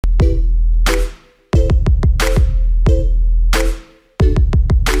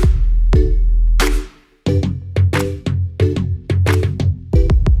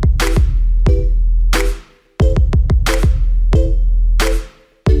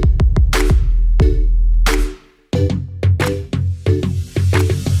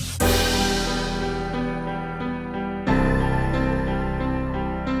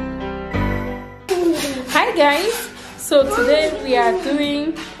today we are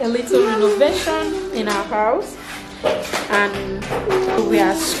doing a little renovation in our house, and we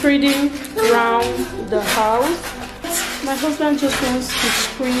are spreading around the house. My husband just wants to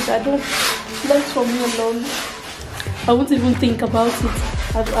screed. I don't let for me alone. I won't even think about it.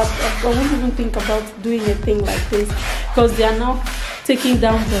 I won't even think about doing a thing like this, because they are now taking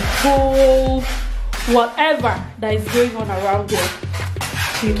down the whole whatever that is going on around there,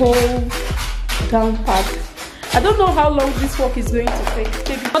 the whole down part. I don't know how long this work is going to take,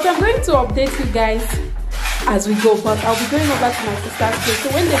 but I'm going to update you guys as we go. But I'll be going over to my sister's place, so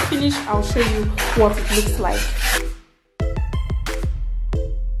when they finish I'll show you what it looks like.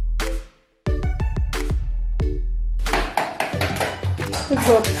 Let's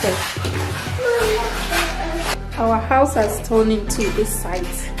go upstairs. Our house has turned into a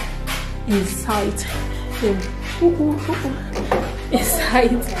site. A site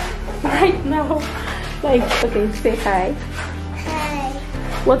right now. Like, okay, say hi. Hi.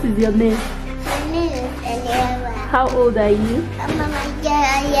 What is your name? My name is Eleva. How old are you? I'm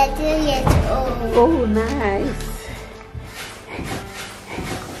 2 years old. Oh, nice.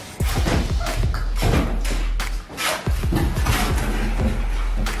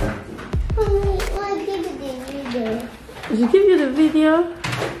 Did she give you the video?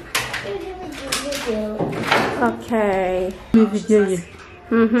 Okay. Let me video you.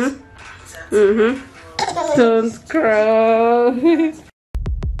 Don't cry.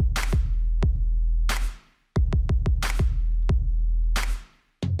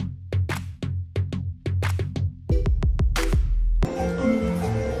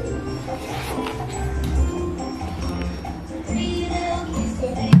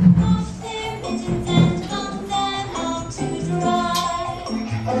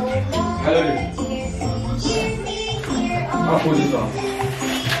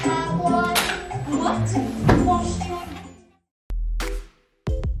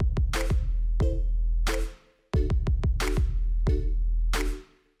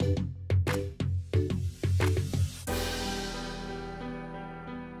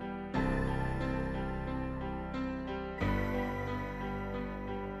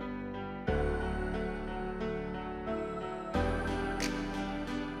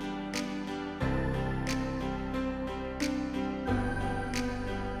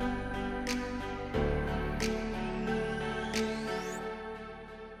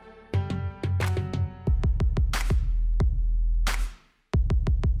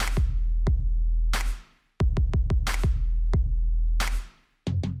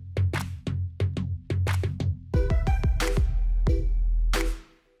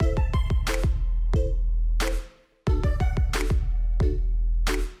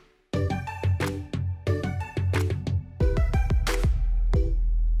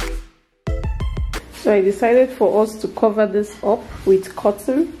 So I decided for us to cover this up with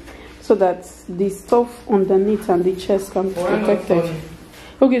cotton so that the stuff underneath and the chest can be protected.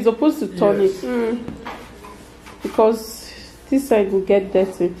 Okay, it's supposed to turn it because this side will get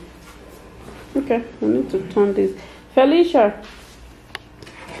dirty. Okay, we need to turn this. Felicia.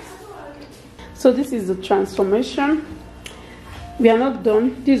 So this is the transformation. We are not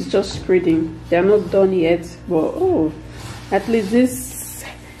done. This is just spreading. They are not done yet, but oh, at least this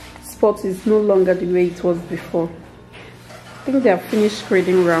spot is no longer the way it was before. I think they have finished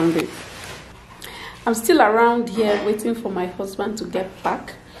spreading around it. I'm still around here waiting for my husband to get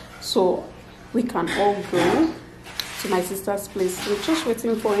back so we can all go to my sister's place. We're just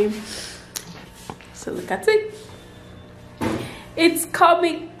waiting for him. So look at it. It's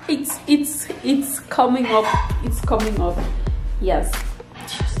coming. It's coming up. It's coming up. Yes.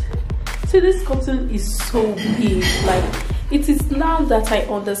 See, this cotton is so big. Like, it is now that I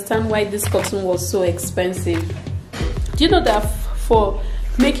understand why this cotton was so expensive. Do you know that for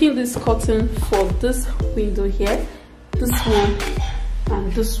making this cotton for this window here, this one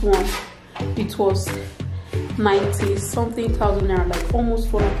and this one, it was 90 something thousand naira, like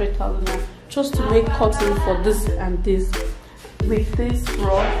almost 100,000 naira, just to make cotton for this and this, with this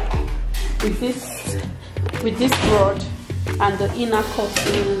rod, with this rod and the inner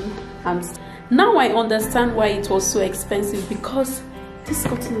cotton. And now I understand why it was so expensive, because this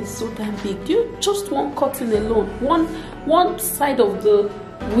cotton is so damn big. You just one cotton alone, one side of the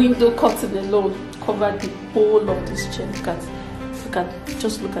window cotton alone covered the whole of this chair.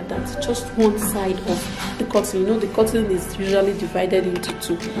 Just look at that. Just one side of the cotton. You know, the cotton is usually divided into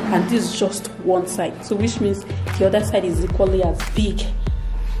two, and this is just one side. So which means the other side is equally as big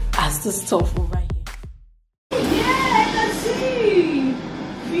as the stuff over here. Yeah, I can see.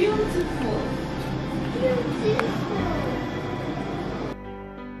 Beautiful. Beautiful.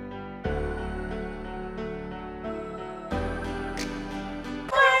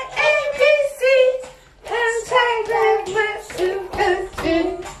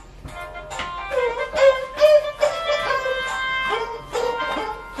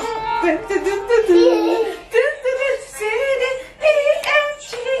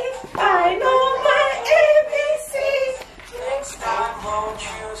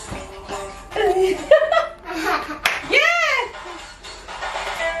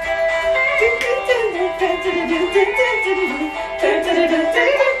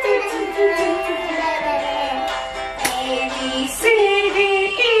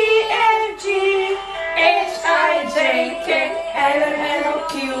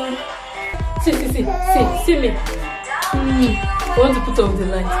 see me. I want to put off the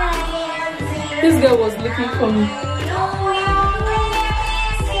light. This girl was looking for me.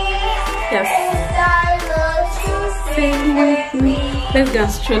 Yes. Sing with me. Let's go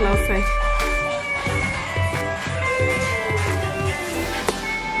and stroll outside.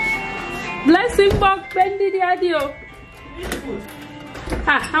 Blessing back, Bendy the audio.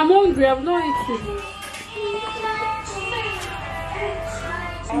 Ah, I'm hungry, I'm not eating.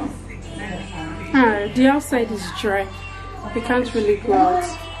 Ah, the outside is dry. We can't really go out.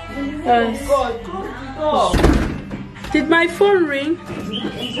 Did my phone ring?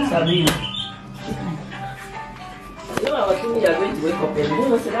 You know, I was thinking you are going to wake up and you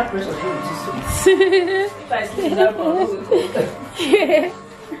don't say that pressure is going to If I sleep now, I will wake up.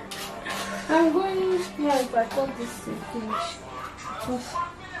 I'm going, yeah, if I got this finish.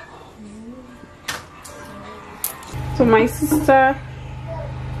 So my sister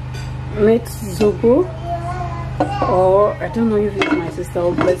made zobo, or I don't know if it's my sister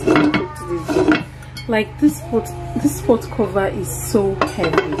or Blessing who cooked this zobo. Like this pot cover is so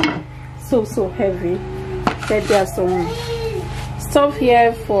heavy, so heavy. Then there are some stuff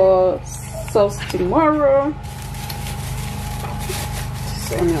here for sauce tomorrow.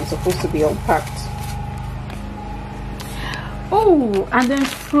 This onion is supposed to be unpacked. Oh, and then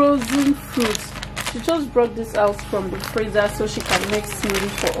frozen fruits. She just brought this out from the freezer so she can make smoothie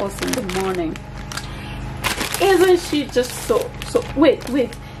for us in the morning. Isn't she just so wait, did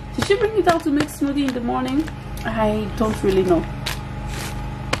she bring it out to make smoothie in the morning? I don't really know.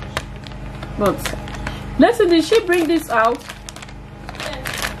 But listen, did she bring this out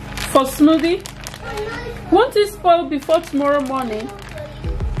for smoothie? Won't it spoil before tomorrow morning?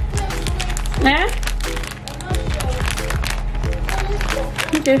 Eh?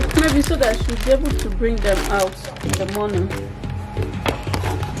 Okay, maybe so that she'll be able to bring them out in the morning.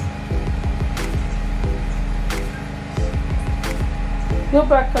 Go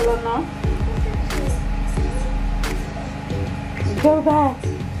back, Alana. Go back.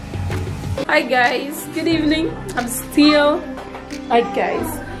 Hi guys, good evening. I'm still. Hi guys.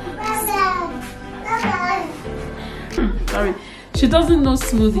 Sorry, she doesn't know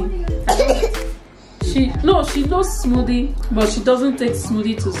smoothie. She knows smoothie, but she doesn't take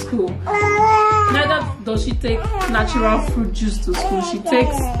smoothie to school. Neither does she take natural fruit juice to school. She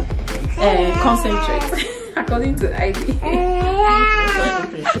takes concentrate, according to ID.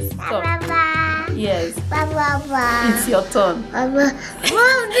 Stop. Yes. It's your turn. What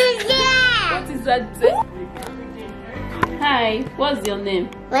is that? Hi, what's your name?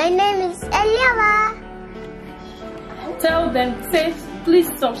 My name is Eliama. Tell them, say, please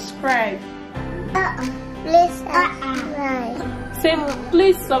subscribe. Please subscribe. Say,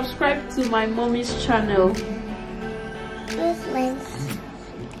 please subscribe to my mommy's channel. Please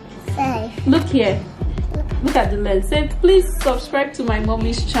say. Look here. Look at the lens. Say, please subscribe to my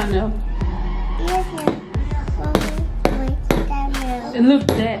mommy's channel. Yes, my channel. Look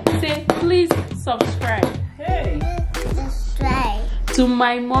there. Say, please subscribe. Hey! Subscribe. To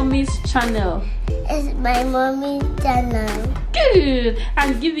my mommy's channel. It's my mommy's channel. Good.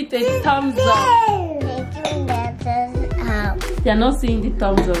 And give it a thumbs up. Making that thumbs up. They are not seeing the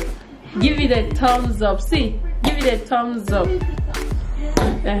thumbs up. Give it a thumbs up. See, give it a thumbs up.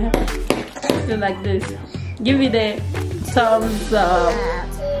 Do like this. Give it a thumbs up.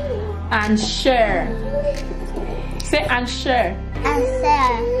 And share. Say and share. And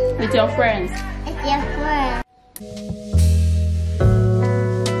share. With your friends. It's your friend.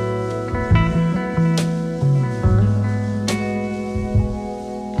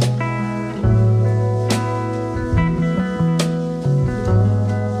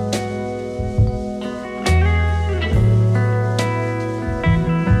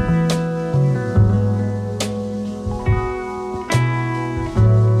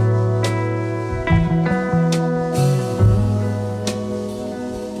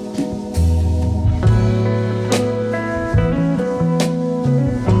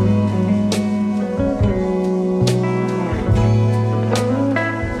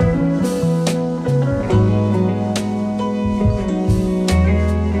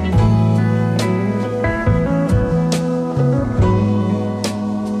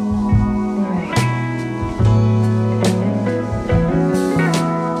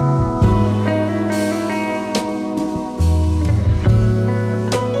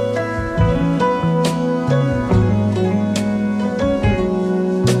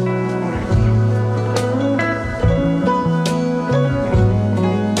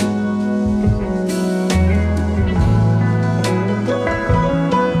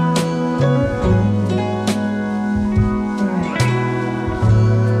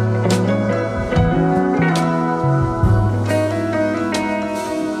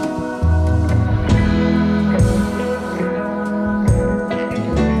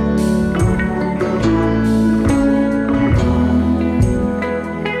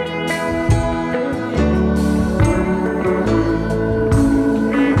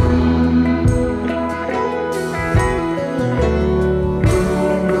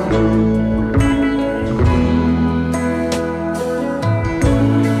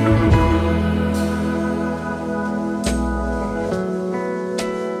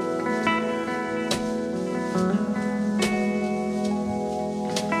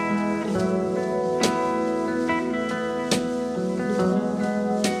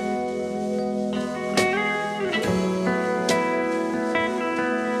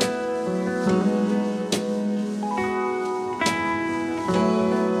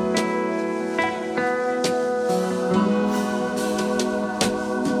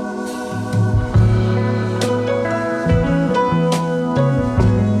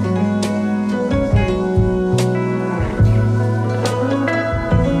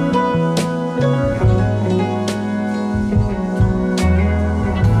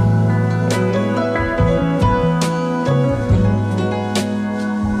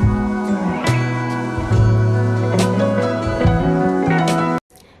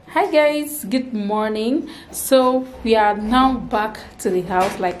 Guys, good morning. So we are now back to the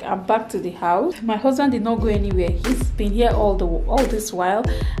house. Like, I'm back to the house. My husband did not go anywhere. He's been here all this while,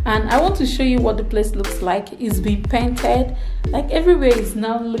 and I want to show you what the place looks like. It's been painted. Like, everywhere is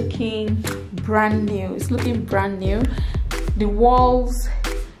now looking brand new. It's looking brand new. The walls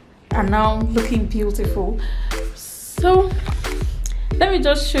are now looking beautiful. So let me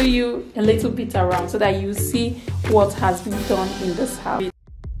just show you a little bit around so that you see what has been done in this house.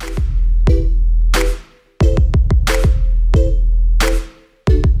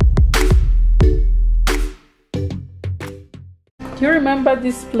 Do you remember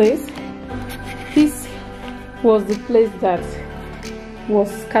this place? This was the place that was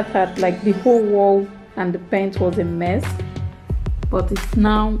scattered, like the whole wall and the paint was a mess, but it's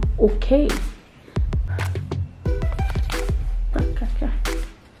now okay.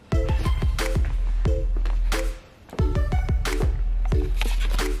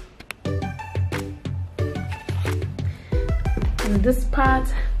 And this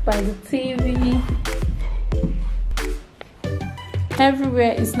part by the TV,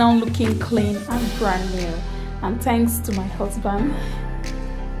 everywhere is now looking clean and brand new, and thanks to my husband,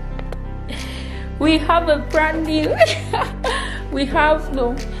 we have a brand new we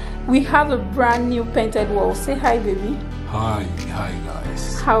have a brand new painted wall. Say hi, baby. Hi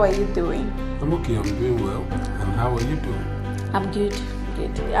guys. How are you doing? I'm okay, I'm doing well. And how are you doing? I'm good.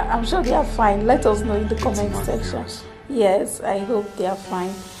 I'm sure they are fine. Let us know in the comment section. Yes, I hope they are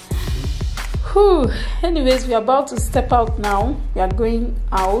fine. Whew. Anyways, we are about to step out now. We are going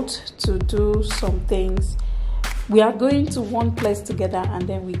out to do some things. We are going to one place together, and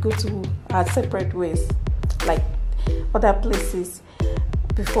then we go to our separate ways, like other places,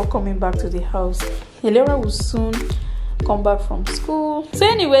 before coming back to the house. Elera will soon come back from school. So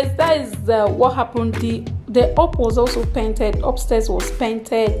anyways, that is what happened. The up was also painted, upstairs was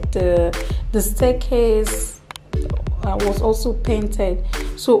painted, the staircase was also painted.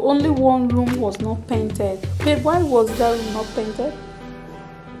 So only one room was not painted. Babe, why was that room not painted?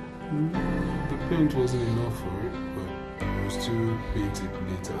 The paint wasn't enough for it, but we'll still paint it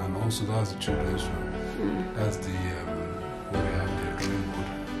later. And also that's the children's room. That's the where we have the drawing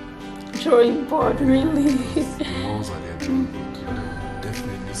board. Drawing board, really? The walls are their drawing board.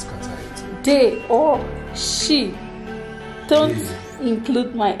 Definitely scatter it. They or she. Don't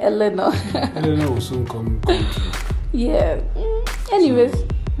include my Eleanor. Eleanor will soon come through. Yeah. Anyways.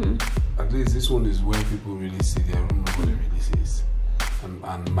 So, at least this one is where people really see their room, nobody really sees.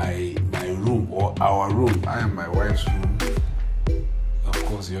 And my room, or our room, I am my wife's room. Of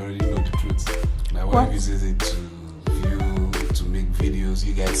course, you already know the truth. My wife uses it to view, to make videos.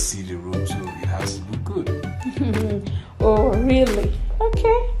 You guys see the room, so it has to look good. Oh, really?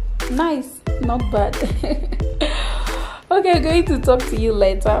 Okay. Nice. Not bad. Okay, I'm going to talk to you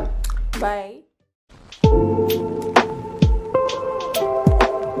later. Bye.